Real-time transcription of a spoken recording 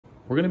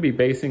We're going to be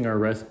basing our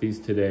recipes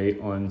today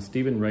on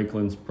Stephen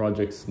Rakelin's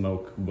Project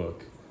Smoke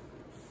book.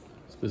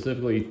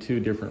 Specifically 2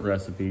 different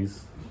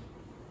recipes.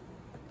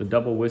 The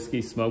double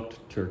whiskey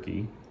smoked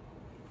turkey.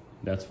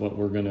 That's what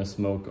we're going to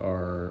smoke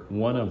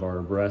one of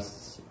our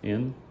breasts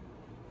in.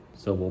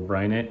 So we'll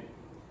brine it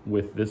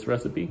with this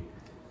recipe.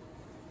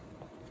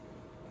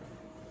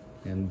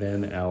 And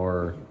then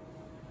our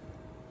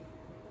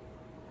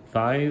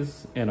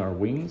thighs and our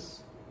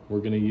wings, we're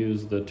going to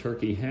use the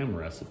turkey ham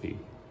recipe.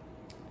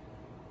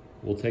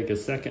 We'll take a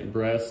second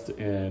breast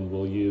and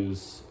we'll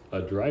use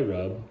a dry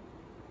rub,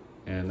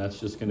 and that's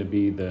just going to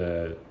be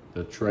the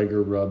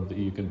Traeger rub that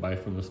you can buy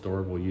from the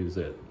store. We'll use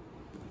it.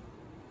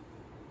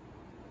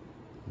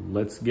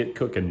 Let's get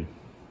cooking.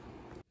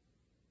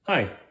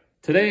 Hi,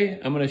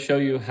 today I'm going to show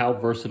you how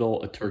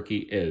versatile a turkey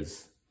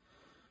is.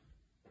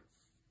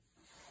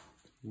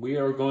 We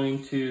are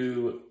going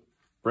to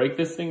break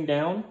this thing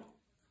down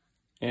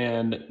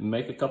and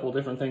make a couple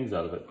different things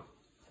out of it.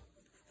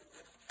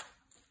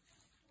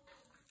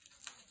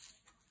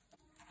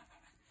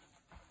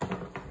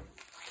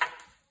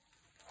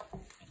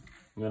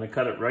 I'm going to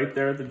cut it right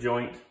there at the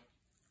joint.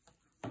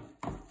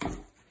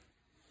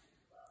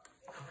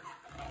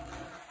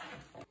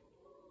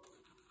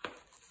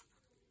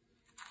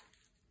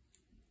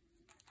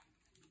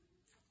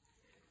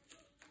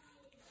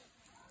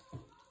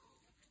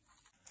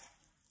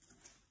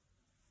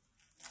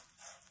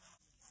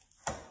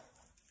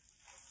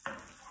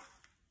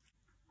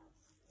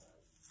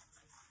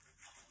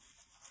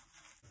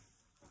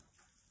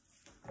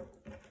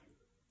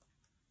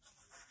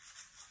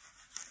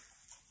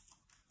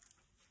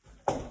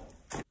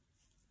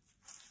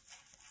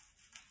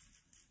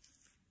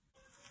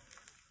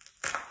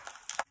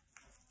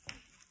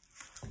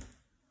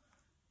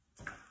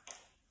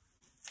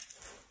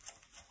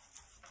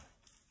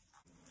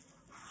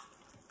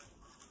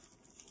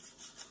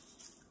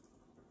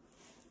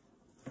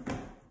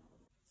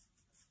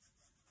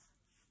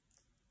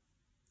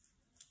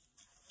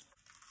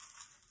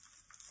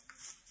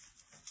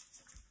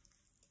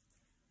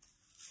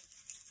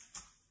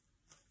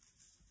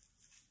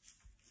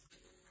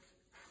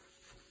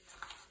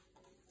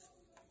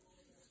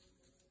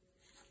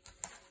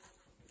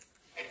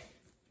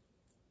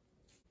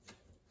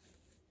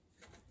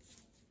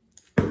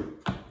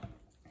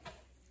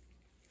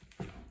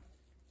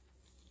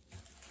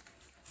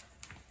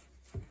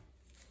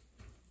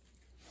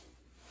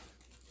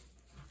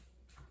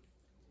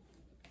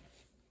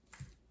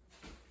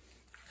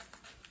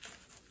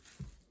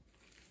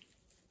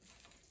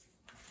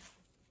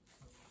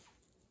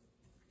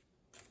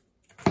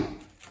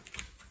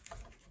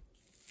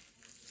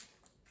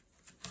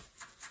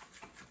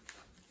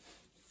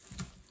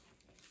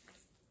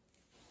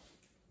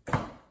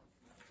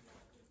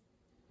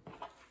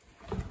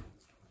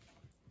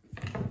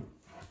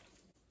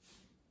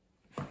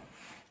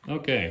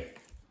 Okay,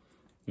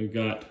 we've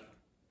got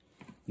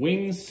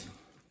wings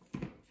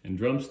and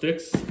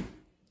drumsticks.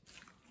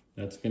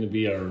 That's going to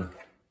be our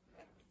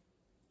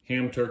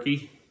ham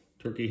turkey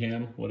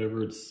ham,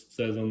 whatever it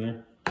says on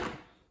there.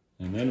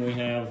 And then we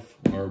have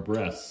our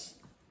breasts.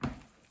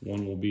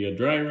 One will be a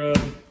dry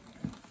rub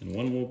and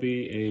one will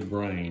be a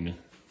brine.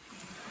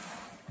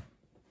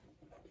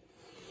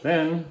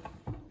 Then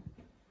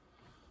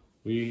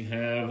we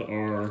have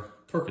our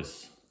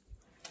carcass.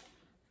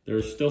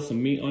 There's still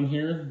some meat on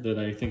here that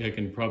I think I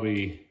can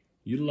probably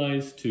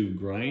utilize to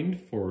grind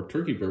for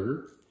turkey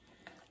burger.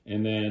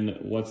 And then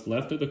what's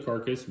left of the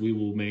carcass we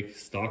will make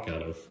stock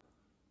out of.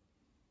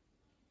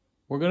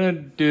 We're gonna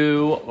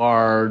do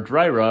our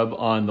dry rub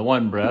on the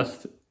one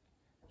breast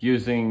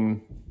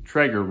using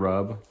Traeger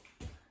rub.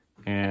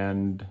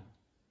 And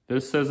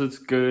this says it's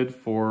good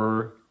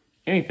for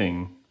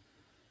anything.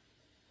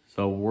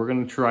 So we're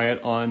gonna try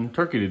it on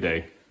turkey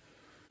today.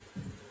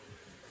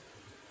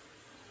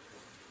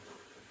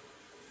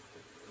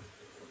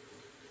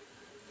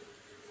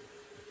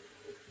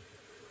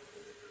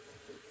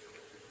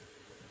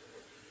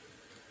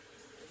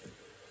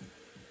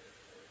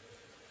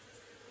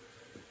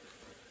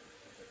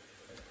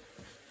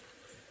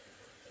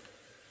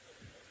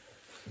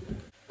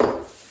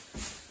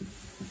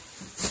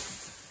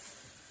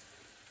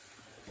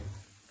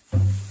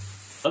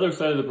 Other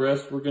side of the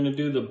breast, we're going to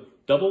do the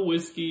double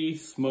whiskey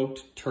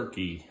smoked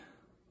turkey.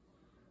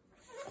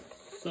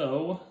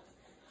 So,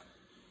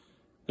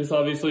 this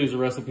obviously is a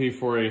recipe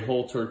for a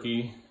whole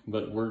turkey,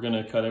 but we're going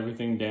to cut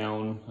everything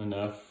down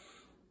enough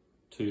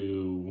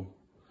to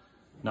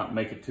not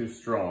make it too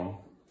strong.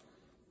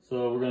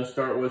 So we're going to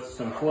start with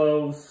some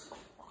cloves,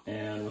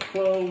 and with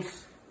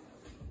cloves,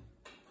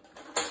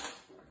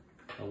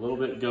 a little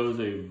bit goes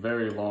a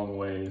very long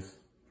ways.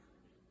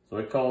 So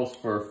it calls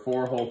for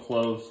 4 whole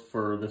cloves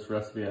for this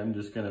recipe. I'm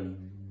just gonna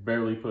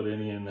barely put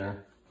any in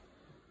there.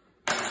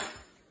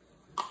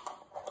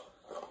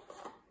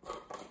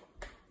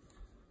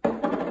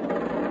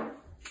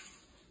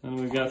 And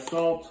we've got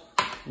salt.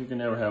 You can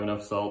never have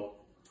enough salt.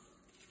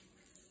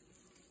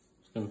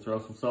 Just gonna throw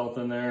some salt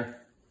in there.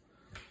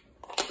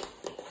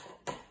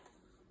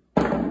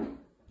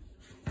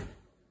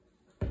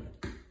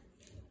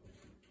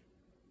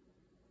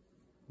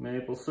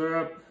 maple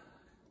syrup.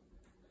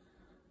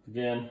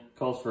 Again,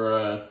 calls for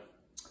a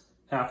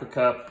half a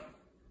cup.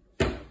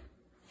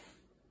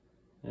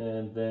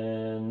 And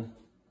then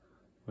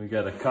we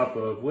got a cup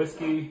of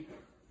whiskey.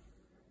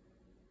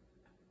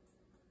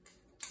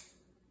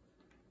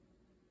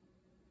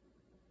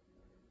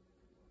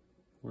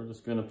 We're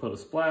just gonna put a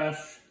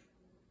splash.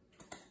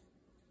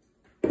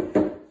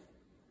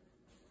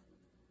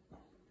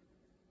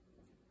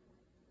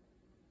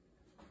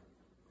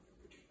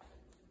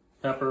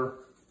 Pepper.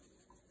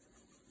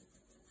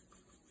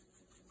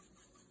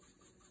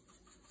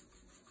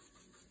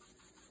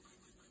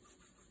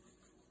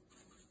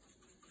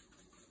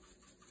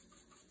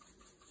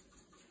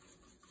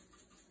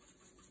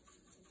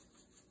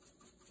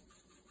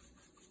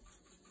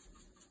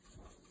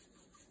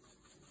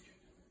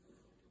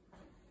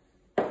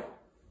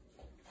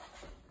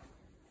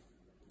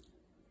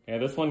 Okay,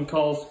 this one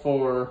calls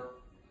for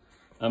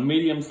a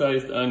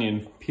medium-sized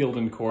onion, peeled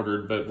and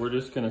quartered, but we're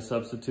just gonna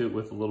substitute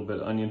with a little bit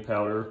of onion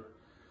powder,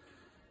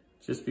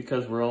 just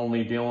because we're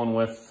only dealing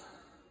with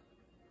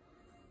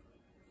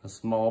a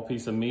small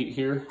piece of meat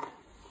here.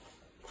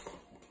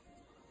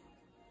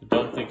 I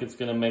don't think it's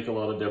gonna make a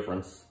lot of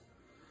difference.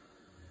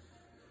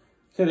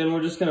 Okay, then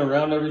we're just gonna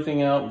round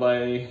everything out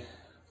by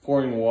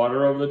pouring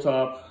water over the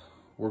top.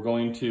 We're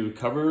going to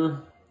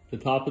cover the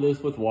top of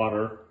this with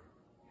water,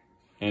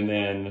 and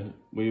then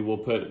we will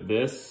put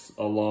this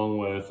along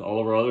with all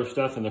of our other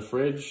stuff in the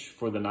fridge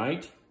for the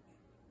night,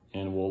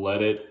 and we'll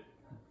let it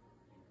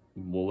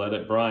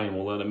brine,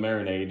 we'll let it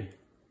marinate.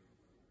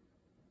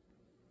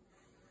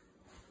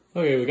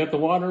 Okay, we got the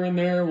water in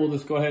there. We'll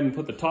just go ahead and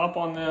put the top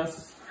on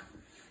this.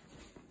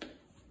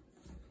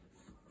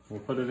 We'll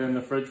put it in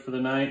the fridge for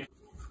the night.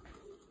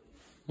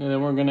 And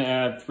then we're gonna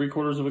add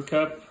 3/4 of a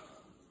cup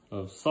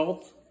of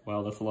salt.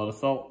 Wow, that's a lot of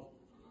salt.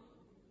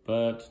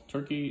 But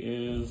turkey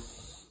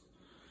is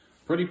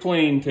pretty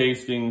plain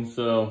tasting,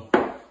 so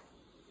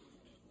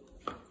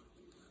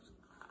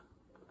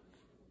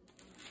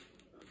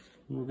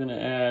we're gonna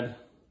add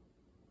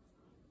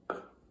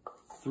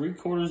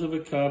 3/4 of a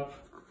cup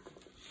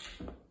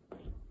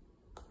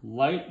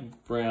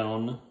light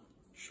brown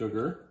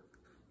sugar,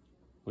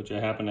 which I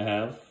happen to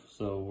have,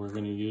 so we're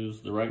gonna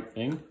use the right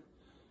thing.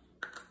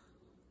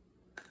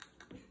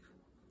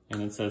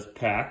 And it says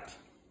packed.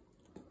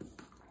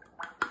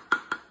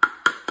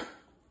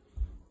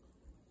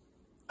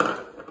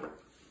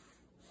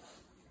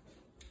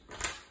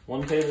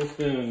 One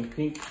tablespoon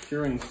pink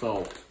curing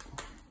salt.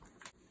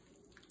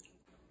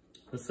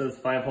 This says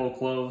 5 whole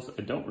cloves.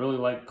 I don't really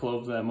like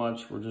cloves that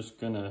much. We're just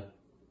gonna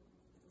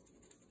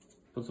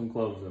put some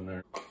cloves in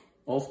there.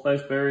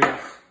 Allspice berries.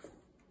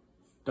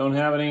 Don't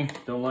have any,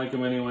 don't like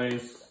them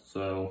anyways,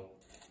 so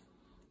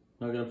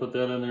not gonna put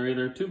that in there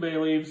either. 2 bay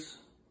leaves,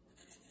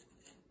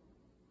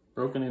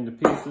 broken into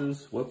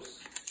pieces.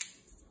 Whoops.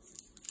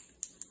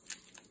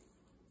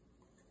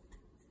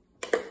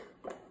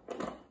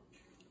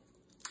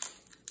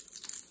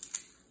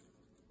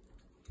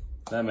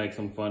 That makes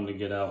them fun to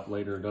get out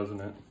later,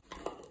 doesn't it?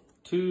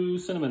 2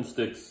 cinnamon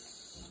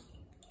sticks.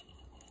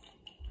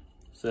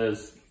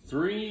 Says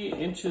 3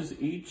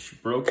 inches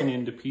each, broken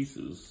into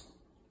pieces.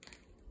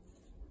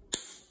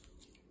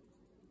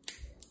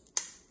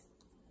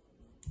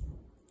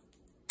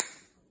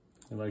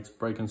 He likes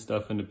breaking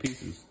stuff into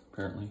pieces,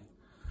 apparently.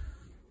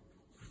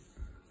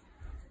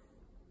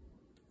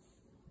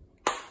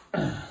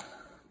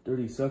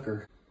 Dirty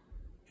sucker.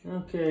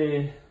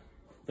 Okay.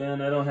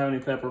 Then I don't have any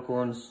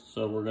peppercorns,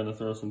 so we're gonna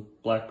throw some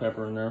black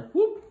pepper in there.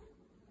 Whoop!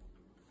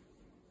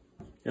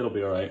 It'll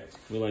be all right.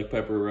 We like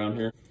pepper around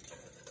here.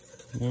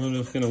 We're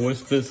just gonna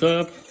whisk this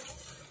up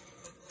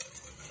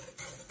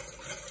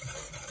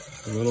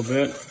a little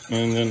bit,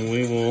 and then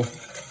we will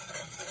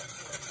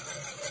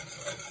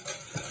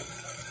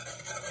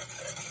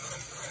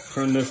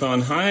turn this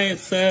on high. It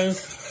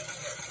says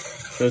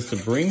to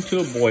bring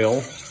to a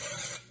boil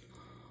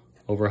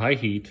over high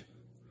heat,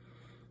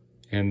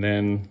 and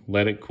then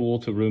let it cool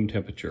to room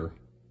temperature.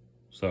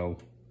 So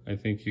I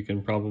think you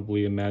can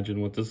probably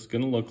imagine what this is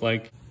gonna look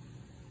like.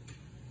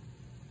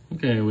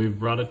 Okay, we've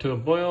brought it to a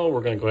boil.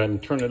 We're gonna go ahead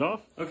and turn it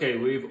off. Okay,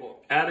 we've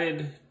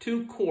added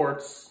 2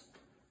 quarts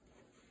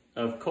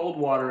of cold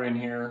water in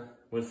here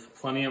with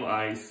plenty of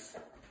ice.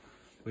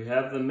 We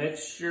have the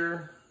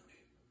mixture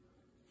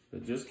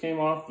that just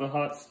came off the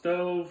hot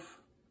stove.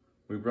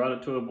 We brought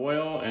it to a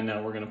boil, and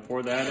now we're gonna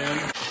pour that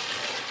in.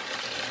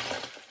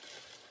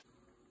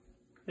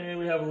 Okay,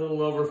 we have a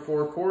little over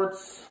 4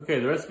 quarts. Okay,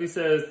 the recipe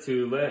says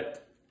to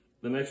let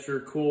the mixture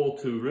cool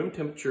to room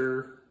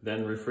temperature,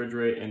 then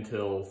refrigerate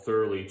until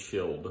thoroughly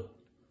chilled.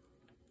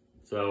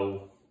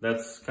 So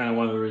that's kind of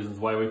one of the reasons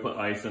why we put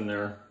ice in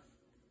there.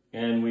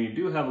 And we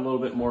do have a little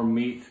bit more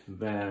meat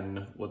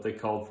than what they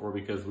called for,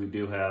 because we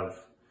do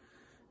have,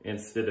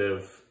 instead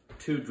of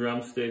 2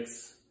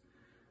 drumsticks,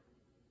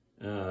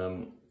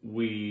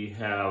 we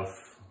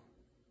have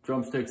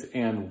drumsticks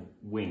and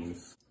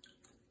wings.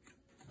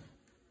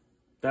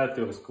 That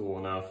feels cool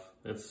enough.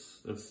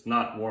 It's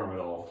not warm at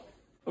all.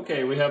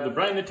 Okay, we have the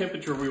brine the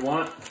temperature we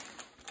want.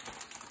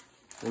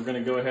 we're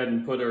gonna go ahead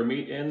and put our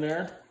meat in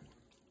there.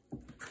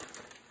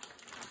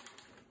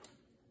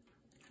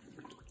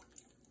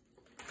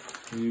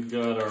 We've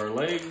got our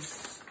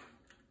legs,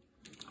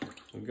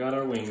 we've got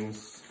our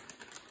wings.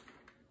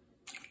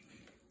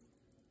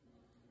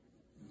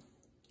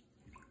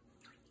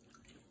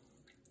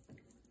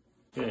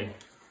 Okay,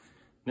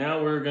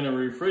 now we're gonna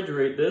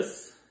refrigerate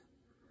this,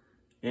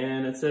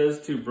 and it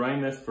says to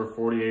brine this for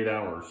 48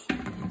 hours.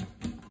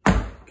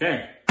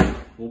 Okay,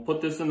 we'll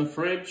put this in the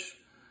fridge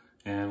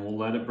and we'll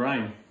let it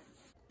brine.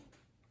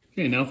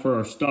 Okay, now for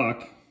our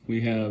stock,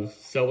 we have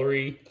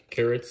celery,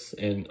 carrots,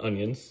 and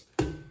onions.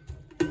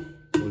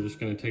 We're just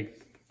gonna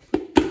take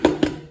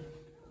the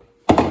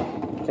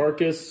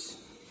carcass,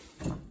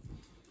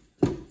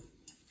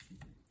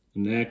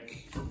 neck,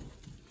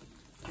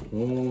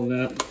 all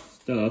that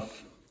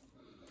stuff,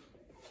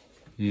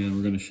 and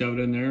we're gonna shove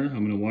it in there.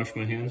 I'm gonna wash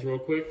my hands real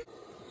quick.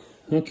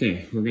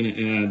 Okay, we're gonna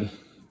add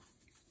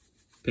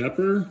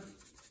pepper,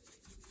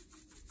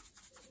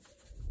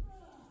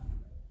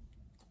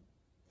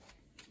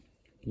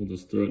 we'll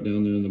just throw it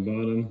down there in the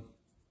bottom.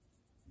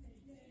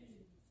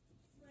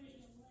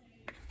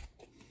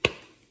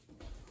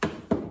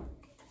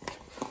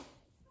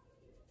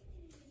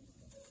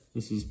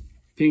 This is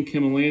pink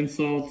Himalayan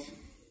salt.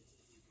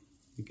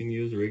 You can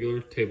use regular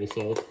table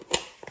salt.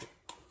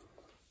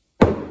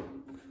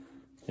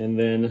 And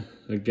then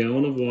a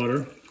gallon of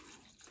water.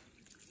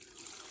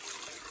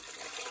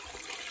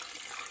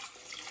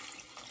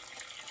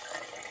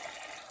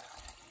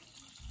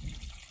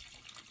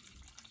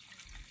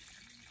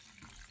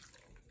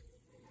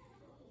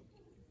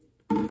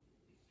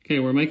 Okay,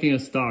 we're making a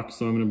stock,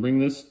 so I'm going to bring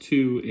this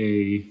to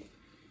a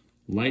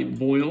light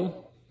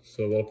boil.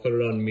 So I'll put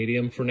it on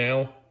medium for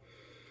now.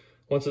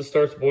 Once it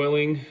starts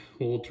boiling,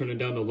 we'll turn it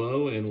down to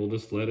low and we'll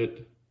just let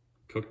it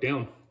cook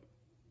down.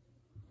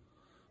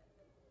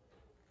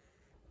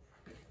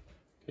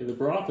 Okay, the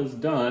broth is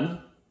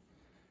done.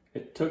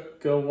 It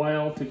took a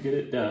while to get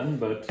it done,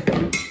 but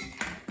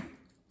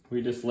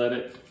we just let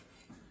it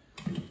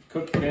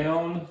cook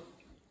down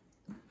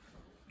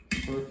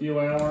for a few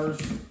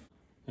hours,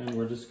 and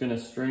we're just gonna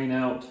strain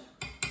out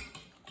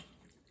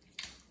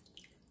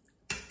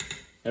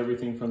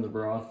everything from the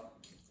broth.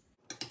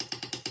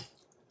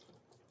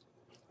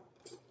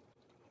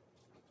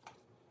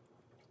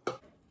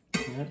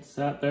 It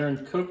sat there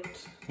and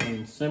cooked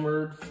and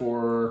simmered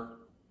for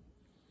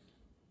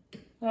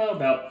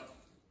about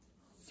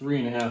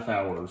 3.5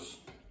 hours.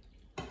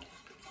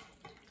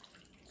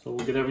 So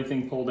we'll get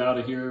everything pulled out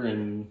of here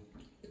and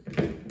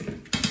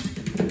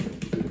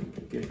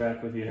get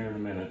back with you here in a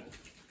minute.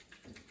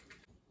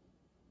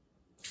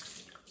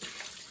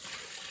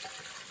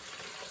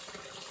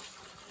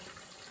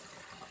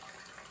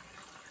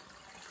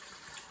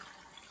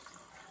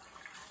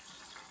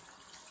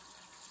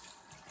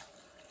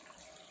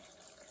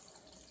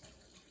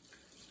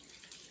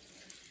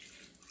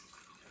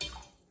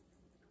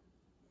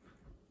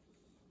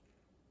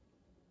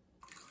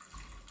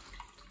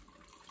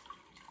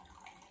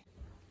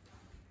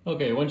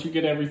 Okay, once you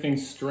get everything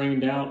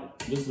strained out,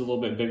 this is a little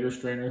bit bigger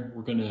strainer.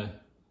 We're gonna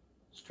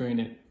strain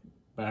it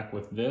back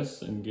with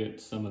this and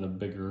get some of the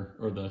bigger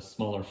or the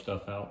smaller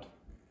stuff out.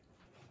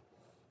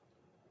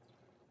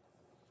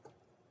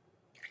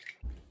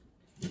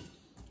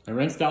 I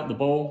rinsed out the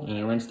bowl and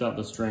I rinsed out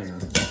the strainer.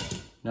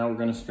 Now we're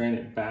gonna strain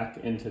it back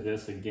into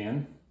this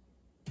again.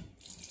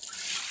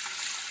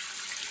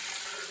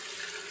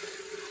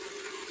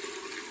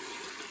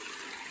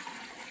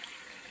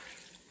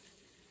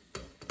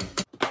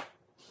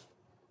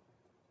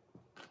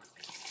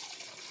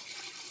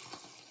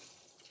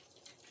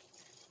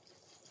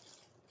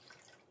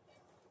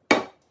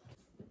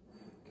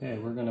 Okay,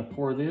 we're gonna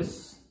pour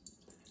this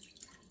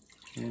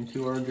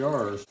into our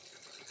jars.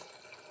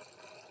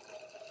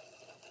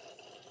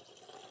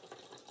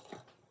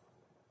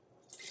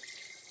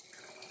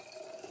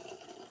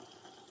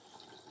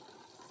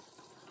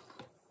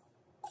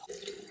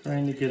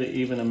 Trying to get an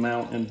even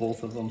amount in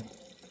both of them.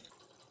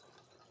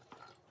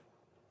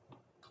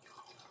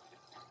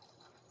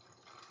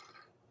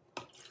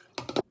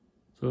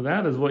 So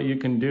that is what you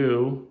can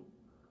do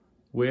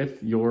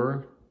with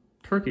your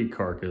turkey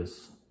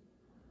carcass.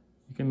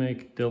 You can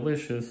make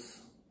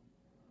delicious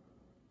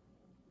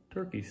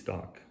turkey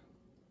stock.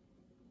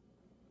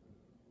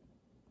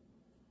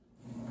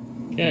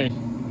 Okay,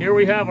 here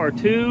we have our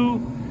two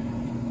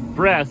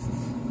breasts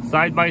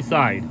side by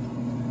side.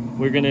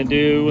 We're gonna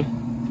do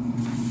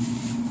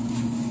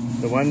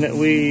the one that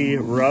we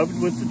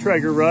rubbed with the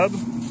Traeger rub.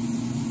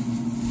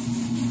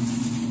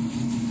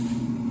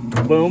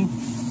 Boom.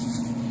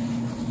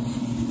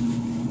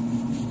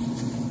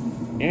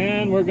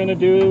 And we're gonna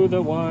do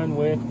the one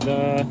with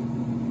the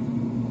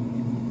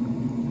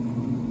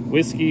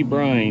whiskey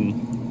brine.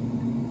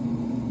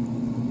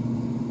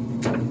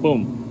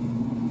 Boom.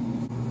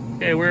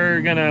 Okay,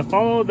 we're gonna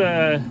follow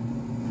the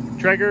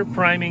Traeger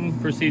priming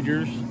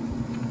procedures.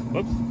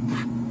 Whoops,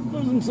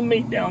 losing some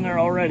meat down there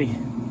already.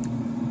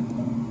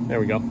 There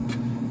we go.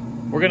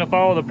 We're gonna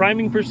follow the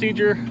priming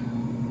procedure.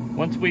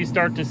 Once we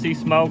start to see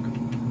smoke,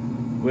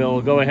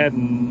 we'll go ahead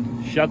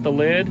and shut the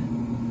lid,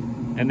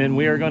 and then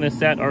we are going to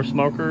set our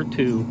smoker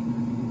to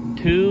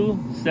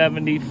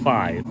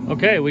 275.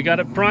 Okay, we got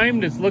it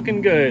primed. It's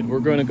looking good. We're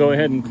going to go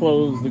ahead and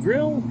close the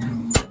grill.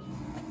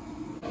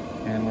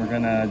 And we're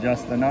going to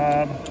adjust the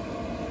knob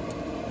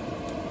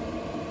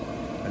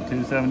at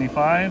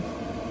 275.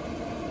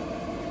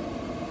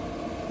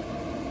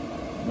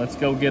 Let's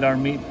go get our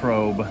meat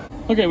probe.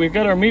 Okay, we've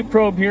got our meat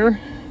probe here.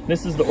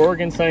 This is the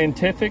Oregon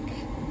Scientific.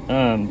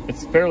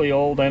 It's fairly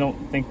old. I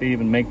don't think they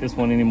even make this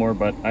one anymore,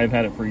 but I've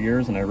had it for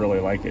years and I really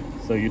like it.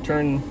 So you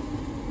turn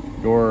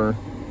your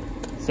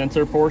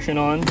sensor portion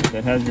on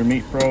that has your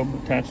meat probe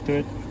attached to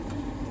it.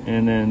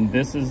 And then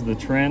this is the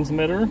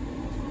transmitter.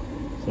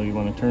 So you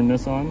want to turn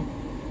this on.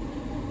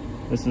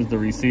 This is the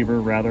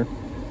receiver, rather.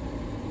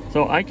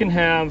 So I can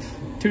have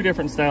two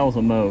different styles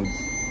of modes.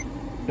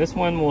 This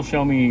one will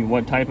show me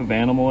what type of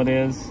animal it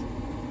is.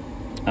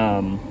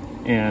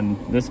 And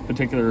this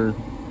particular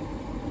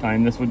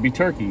time, this would be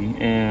turkey,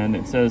 and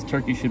it says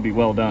turkey should be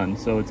well done.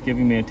 So it's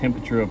giving me a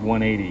temperature of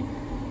 180,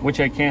 which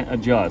I can't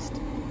adjust.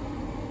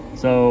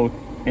 So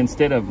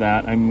instead of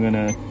that, I'm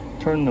gonna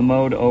turn the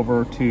mode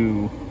over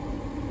to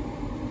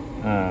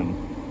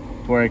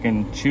where I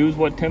can choose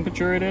what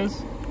temperature it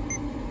is.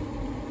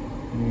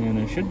 And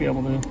I should be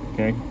able to,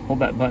 okay, hold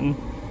that button.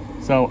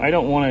 So I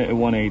don't want it at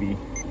 180.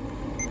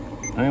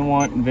 I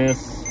want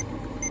this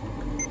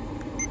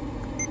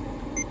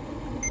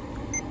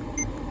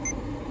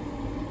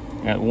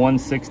at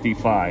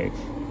 165.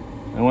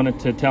 I want it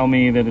to tell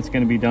me that it's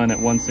going to be done at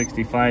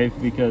 165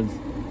 because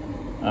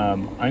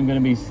I'm going to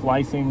be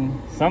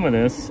slicing some of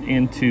this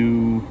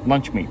into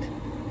lunch meat.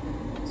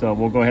 So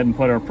we'll go ahead and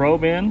put our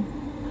probe in,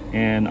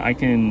 and I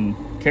can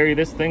carry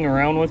this thing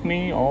around with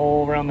me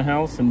all around the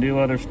house and do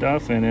other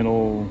stuff, and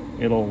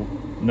it'll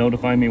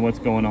notify me what's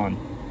going on.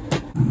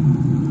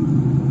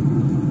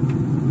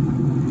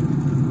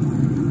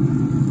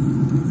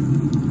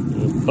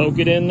 We'll poke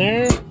it in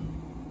there.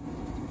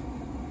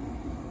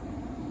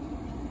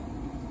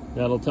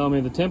 That'll tell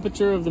me the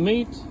temperature of the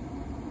meat,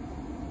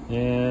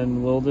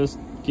 and we'll just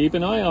keep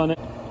an eye on it.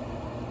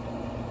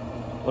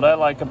 What I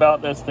like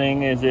about this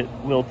thing is it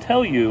will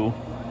tell you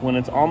when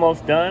it's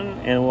almost done,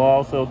 and it will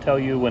also tell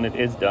you when it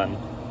is done.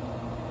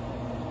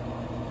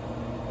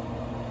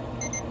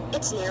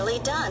 It's nearly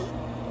done.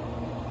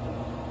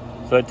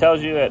 So it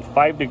tells you at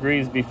 5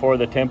 degrees before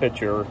the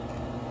temperature,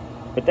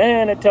 but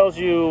then it tells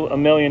you a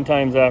million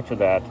times after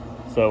that.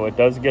 So it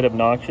does get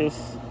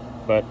obnoxious.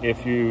 But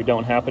if you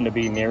don't happen to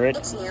be near it,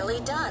 it's nearly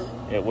done.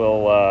 It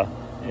will,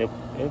 it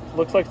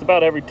looks like it's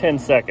about every 10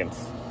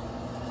 seconds.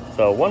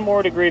 So 1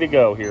 more degree to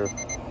go here.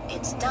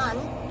 It's done.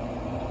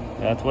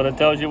 That's what it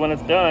tells you when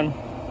it's done.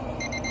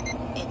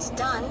 It's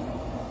done.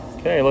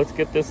 Okay, let's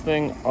get this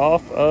thing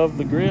off of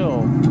the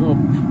grill. Well,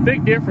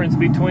 big difference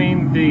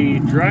between the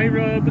dry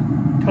rub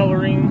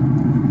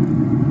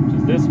coloring, which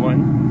is this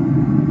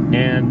one,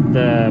 and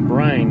the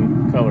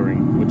brine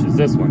coloring, which is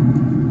this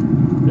one.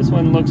 This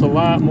one looks a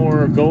lot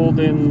more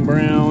golden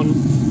brown.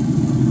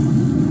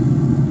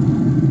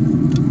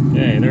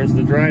 Okay, there's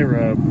the dry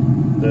rub,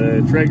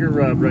 the Traeger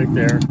rub right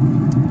there.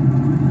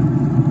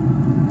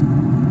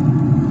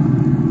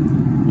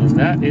 And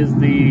that is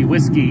the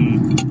whiskey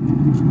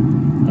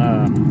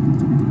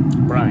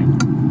brine.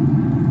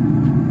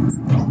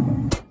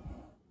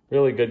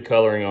 Really good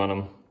coloring on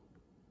them.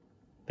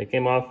 They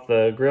came off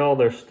the grill,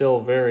 they're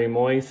still very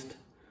moist.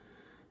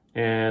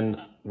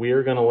 And we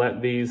are gonna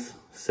let these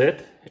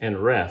sit and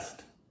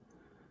rest.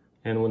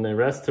 And when they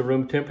rest to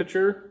room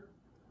temperature,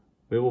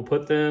 we will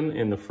put them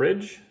in the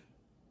fridge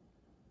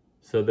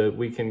so that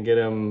we can get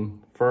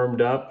them firmed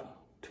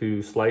up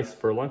to slice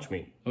for lunch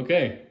meat.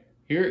 Okay,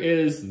 here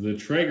is the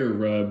Traeger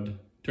rubbed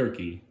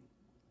turkey.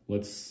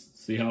 Let's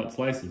see how it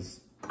slices.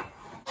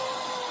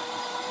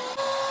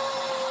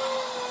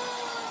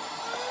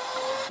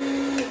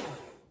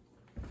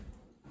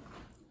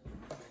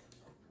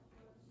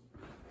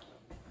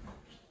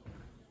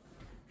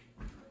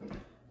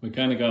 We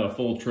kind of got a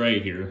full tray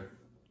here.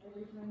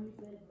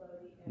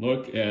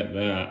 Look at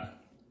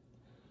that.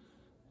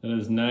 That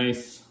is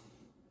nice,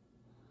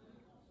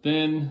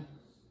 thin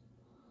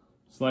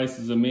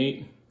slices of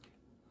meat.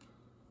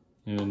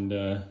 And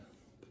I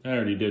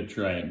already did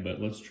try it,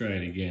 but let's try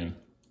it again.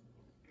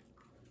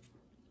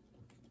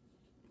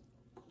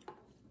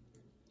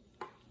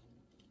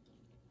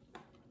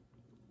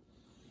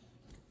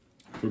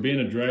 For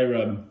being a dry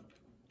rub,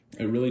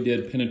 it really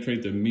did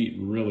penetrate the meat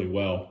really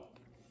well.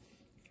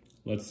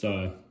 Let's,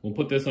 we'll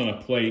put this on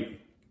a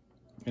plate,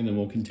 and then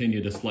we'll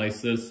continue to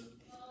slice this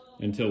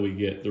until we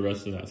get the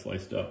rest of that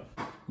sliced up.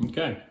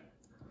 Okay,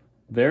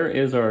 there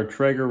is our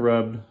Traeger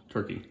rubbed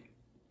turkey.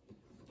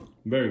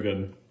 Very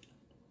good.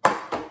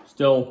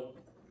 Still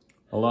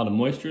a lot of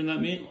moisture in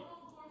that meat.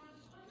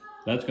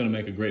 That's gonna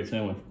make a great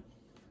sandwich.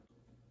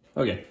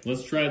 Okay,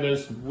 let's try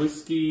this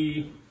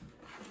whiskey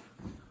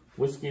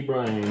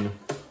brine.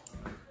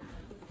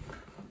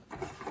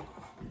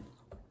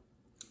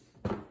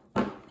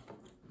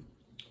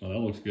 Oh, that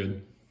looks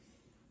good.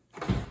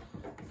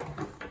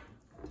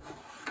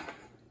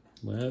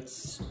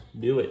 Let's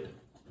do it.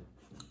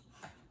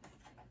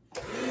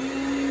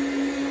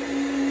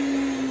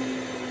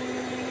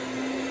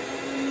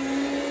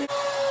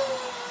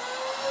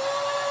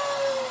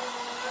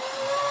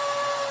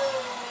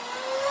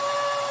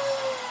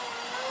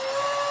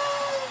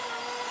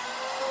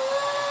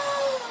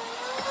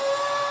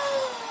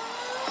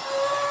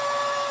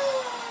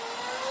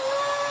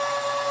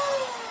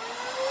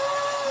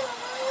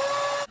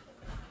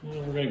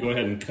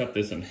 and cut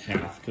this in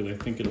half because I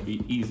think it'll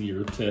be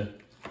easier to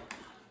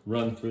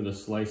run through the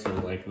slicer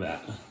like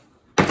that.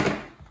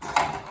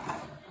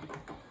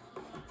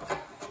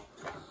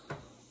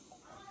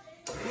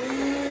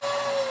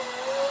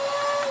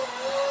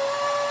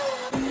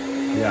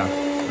 Yeah,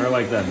 I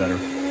like that better.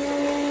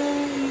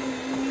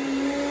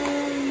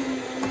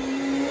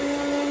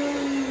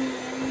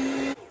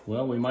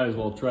 Well, we might as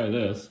well try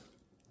this.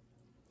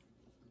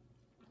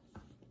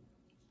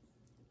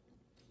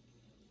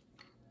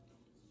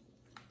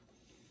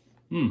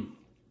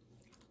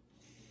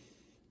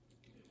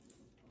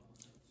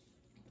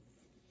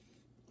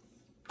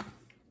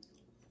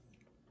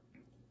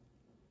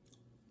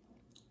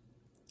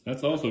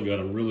 That's also got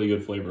a really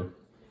good flavor.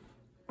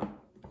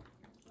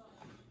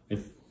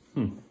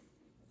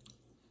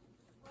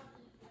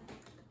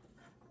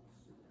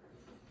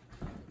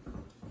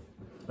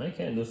 I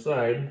can't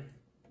decide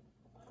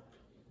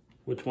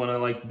which one I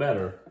like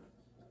better.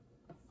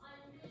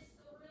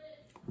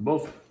 They're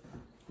both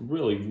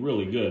really,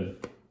 really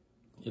good,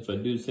 if I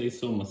do say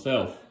so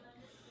myself.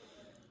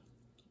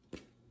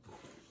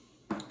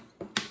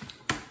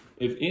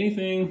 If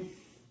anything,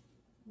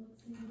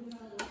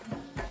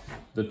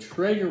 the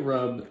Traeger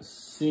rub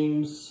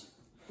seems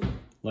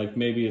like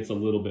maybe it's a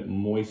little bit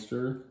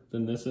moister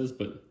than this is,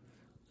 but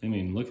I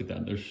mean, look at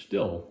that. There's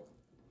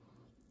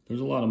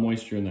a lot of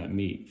moisture in that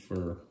meat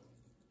for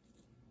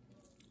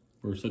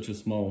such a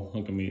small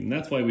hunk of meat. And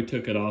that's why we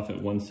took it off at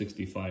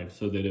 165,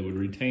 so that it would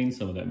retain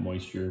some of that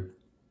moisture,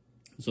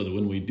 so that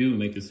when we do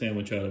make a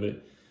sandwich out of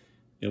it,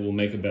 it will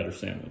make a better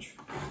sandwich.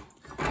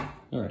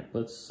 All right,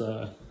 let's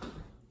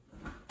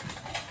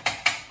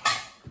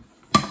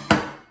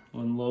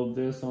unload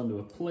this onto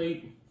a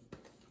plate.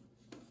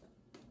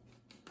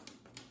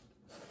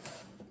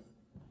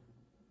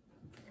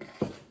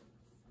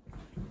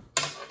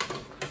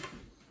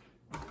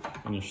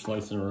 And you're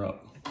slicing her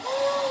up.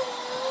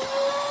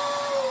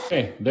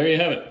 Okay, there you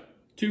have it.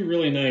 Two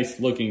really nice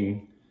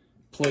looking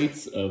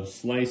plates of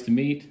sliced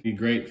meat. Be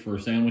great for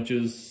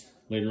sandwiches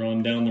later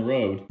on down the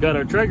road. Got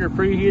our Traeger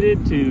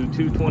preheated to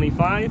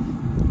 225.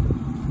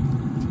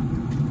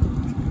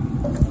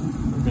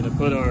 We're gonna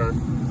put our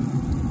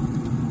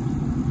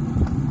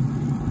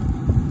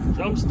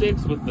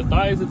drumsticks with the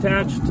thighs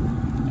attached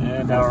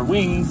and our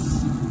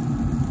wings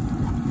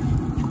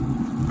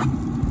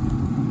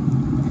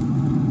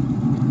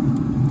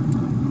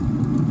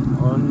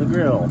on the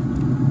grill.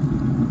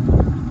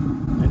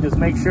 And just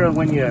make sure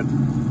when you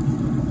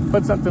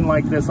put something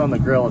like this on the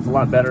grill, it's a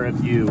lot better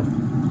if you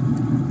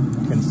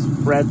can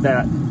spread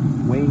that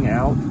wing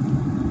out.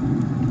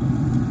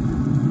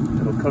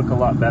 It'll cook a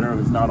lot better if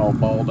it's not all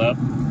balled up.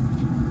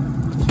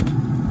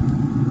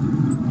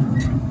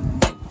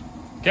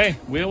 Okay,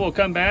 we will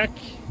come back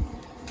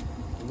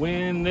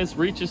when this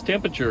reaches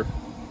temperature.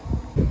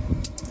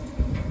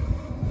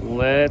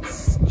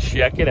 Let's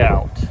check it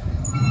out.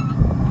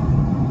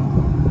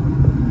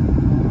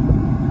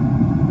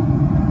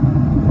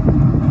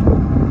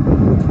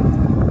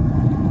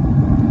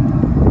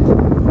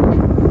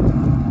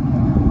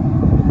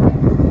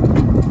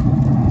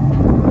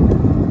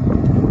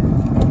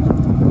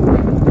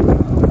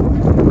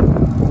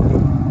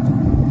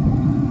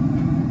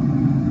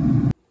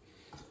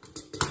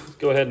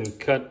 Go ahead and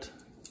cut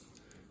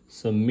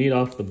some meat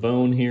off the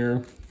bone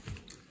here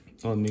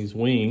on these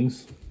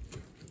wings.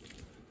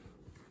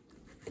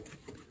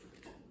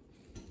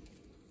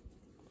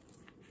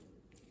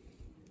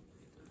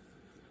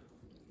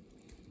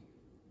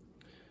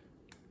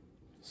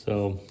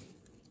 So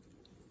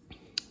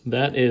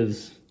that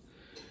is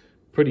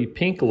pretty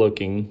pink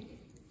looking,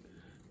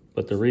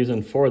 but the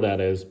reason for that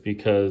is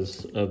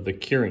because of the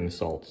curing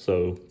salt.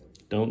 So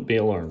don't be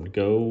alarmed.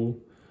 Go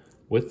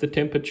with the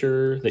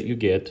temperature that you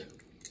get.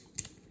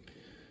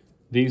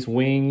 These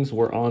wings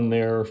were on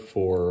there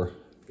for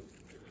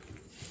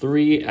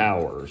 3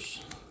 hours.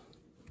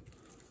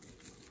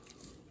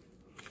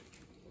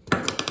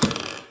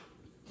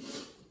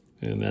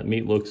 And that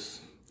meat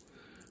looks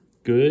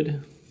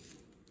good.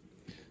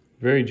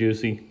 Very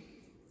juicy.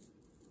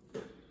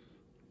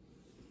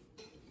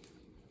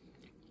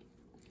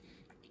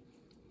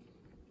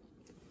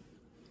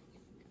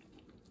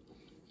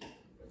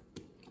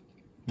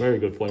 Very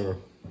good flavor.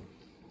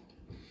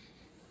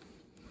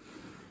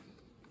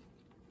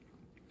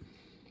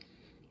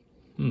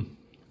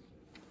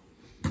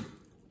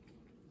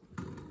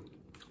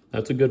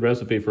 That's a good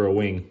recipe for a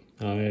wing.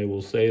 I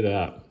will say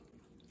that.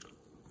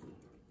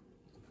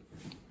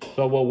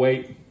 So we'll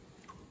wait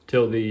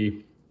till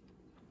the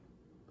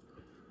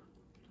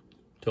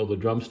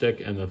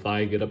drumstick and the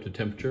thigh get up to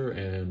temperature,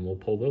 and we'll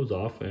pull those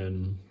off,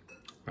 and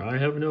I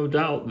have no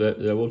doubt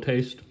that they will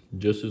taste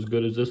just as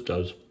good as this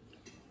does.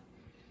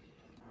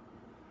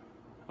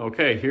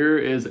 Okay, here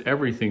is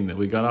everything that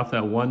we got off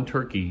that one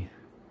turkey.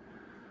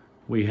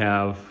 We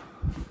have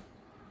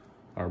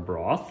our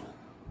broth.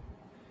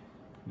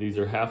 These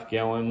are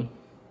half-gallon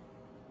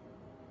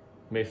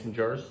mason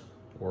jars,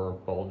 or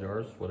ball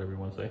jars, whatever you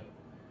want to say.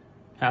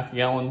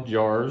 Half-gallon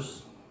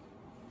jars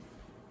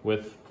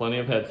with plenty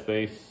of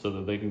headspace so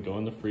that they can go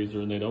in the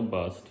freezer and they don't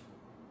bust.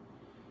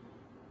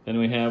 Then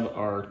we have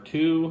our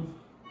 2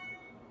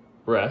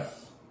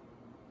 breasts.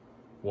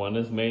 One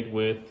is made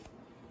with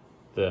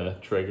the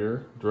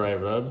Traeger dry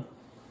rub.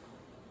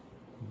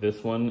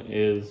 This one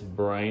is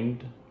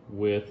brined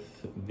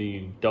with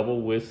the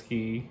double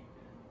whiskey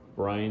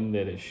brine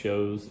that it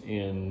shows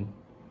in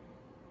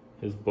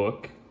his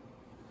book.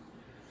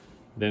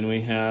 Then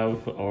we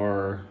have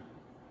our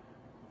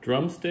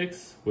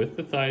drumsticks with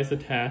the thighs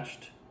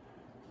attached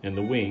and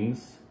the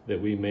wings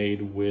that we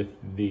made with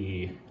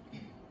the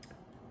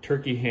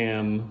turkey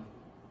ham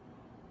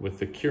with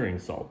the curing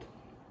salt.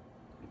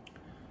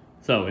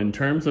 So in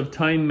terms of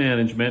time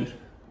management,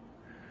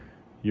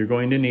 you're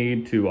going to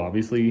need to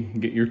obviously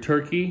get your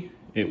turkey.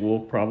 It will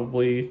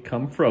probably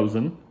come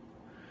frozen.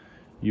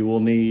 You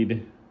will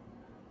need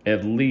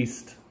at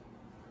least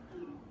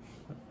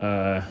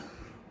 10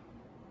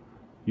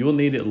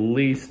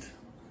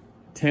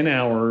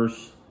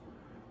 hours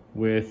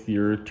with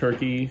your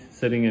turkey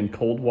sitting in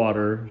cold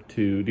water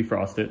to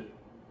defrost it.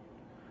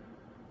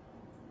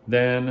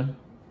 Then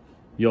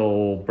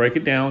you'll break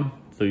it down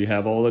so you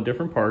have all the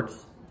different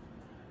parts.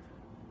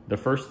 The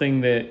first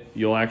thing that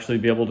you'll actually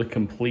be able to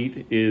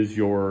complete is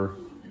your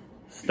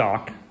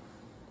stock,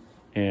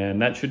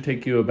 and that should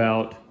take you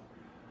about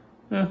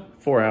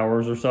 4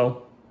 hours or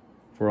so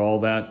for all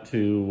that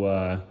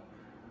to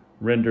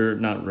render.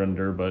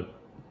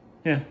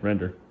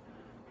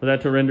 For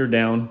that to render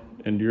down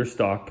into your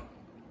stock.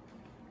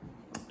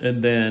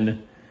 And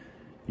then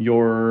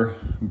your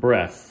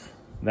breasts,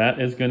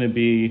 that is going to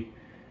be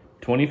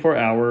 24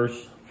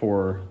 hours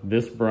for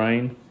this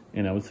brine,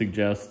 and I would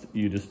suggest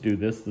you just do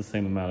this the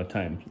same amount of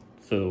time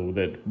so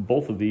that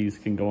both of these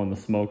can go on the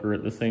smoker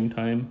at the same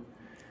time.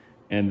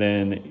 And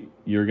then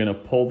you're going to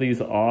pull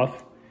these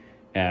off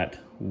at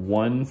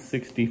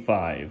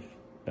 165.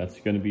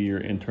 That's going to be your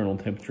internal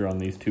temperature on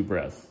these 2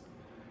 breasts.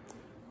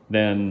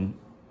 Then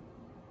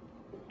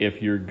if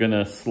you're going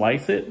to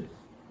slice it,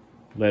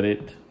 let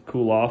it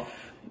cool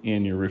off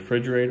in your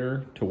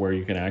refrigerator to where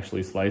you can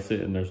actually slice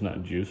it and there's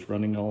not juice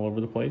running all over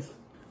the place.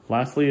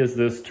 Lastly is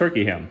this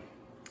turkey ham.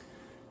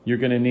 You're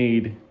going to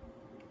need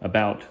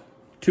about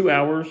 2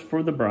 hours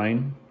for the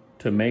brine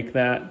to make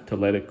that, to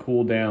let it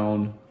cool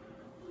down,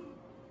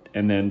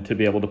 and then to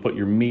be able to put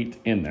your meat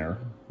in there.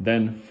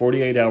 Then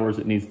 48 hours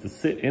it needs to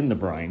sit in the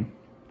brine.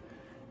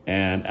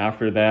 And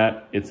after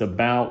that, it took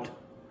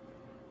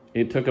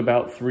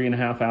about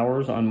 3.5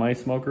 hours on my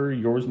smoker.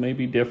 Yours may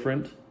be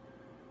different.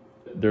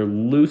 They're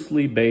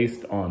loosely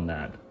based on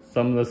that.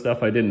 Some of the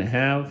stuff I didn't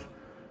have,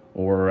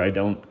 or I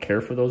don't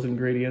care for those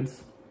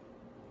ingredients.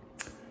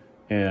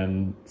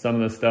 And some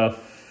of the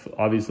stuff,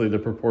 obviously the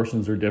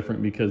proportions are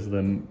different because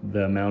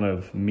the amount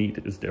of meat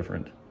is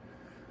different.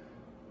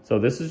 So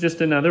this is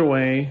just another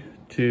way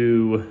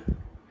to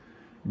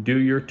do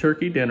your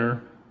turkey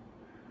dinner.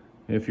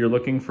 If you're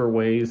looking for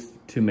ways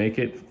to make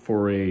it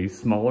for a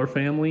smaller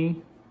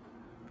family,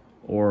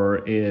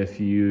 or if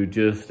you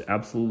just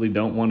absolutely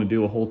don't want to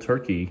do a whole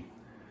turkey,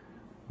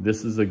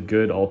 this is a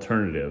good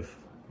alternative.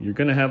 You're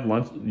gonna have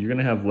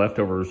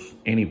leftovers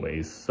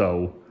anyways,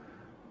 so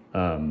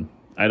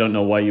I don't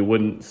know why you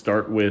wouldn't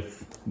start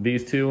with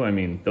these 2. I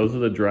mean, those are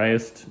the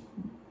driest,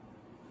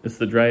 it's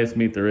the driest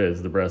meat there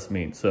is, the breast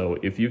meat. So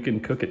if you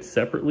can cook it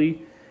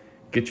separately,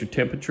 get your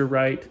temperature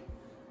right,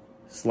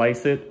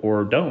 slice it,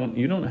 or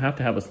you don't have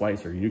to have a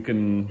slicer. You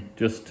can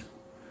just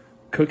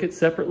cook it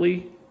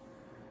separately.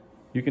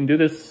 You can do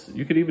this,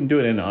 you could even do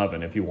it in an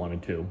oven if you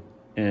wanted to.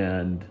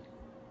 And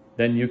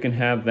then you can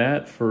have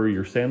that for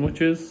your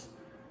sandwiches,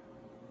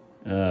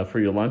 for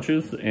your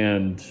lunches.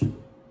 And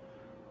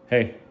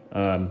hey,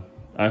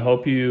 I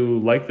hope you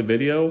like the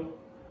video.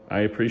 I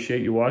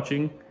appreciate you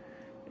watching,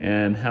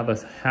 and have a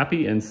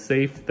happy and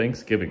safe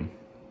Thanksgiving.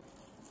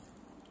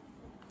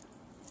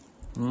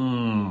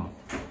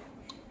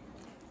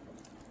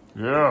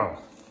 Yeah.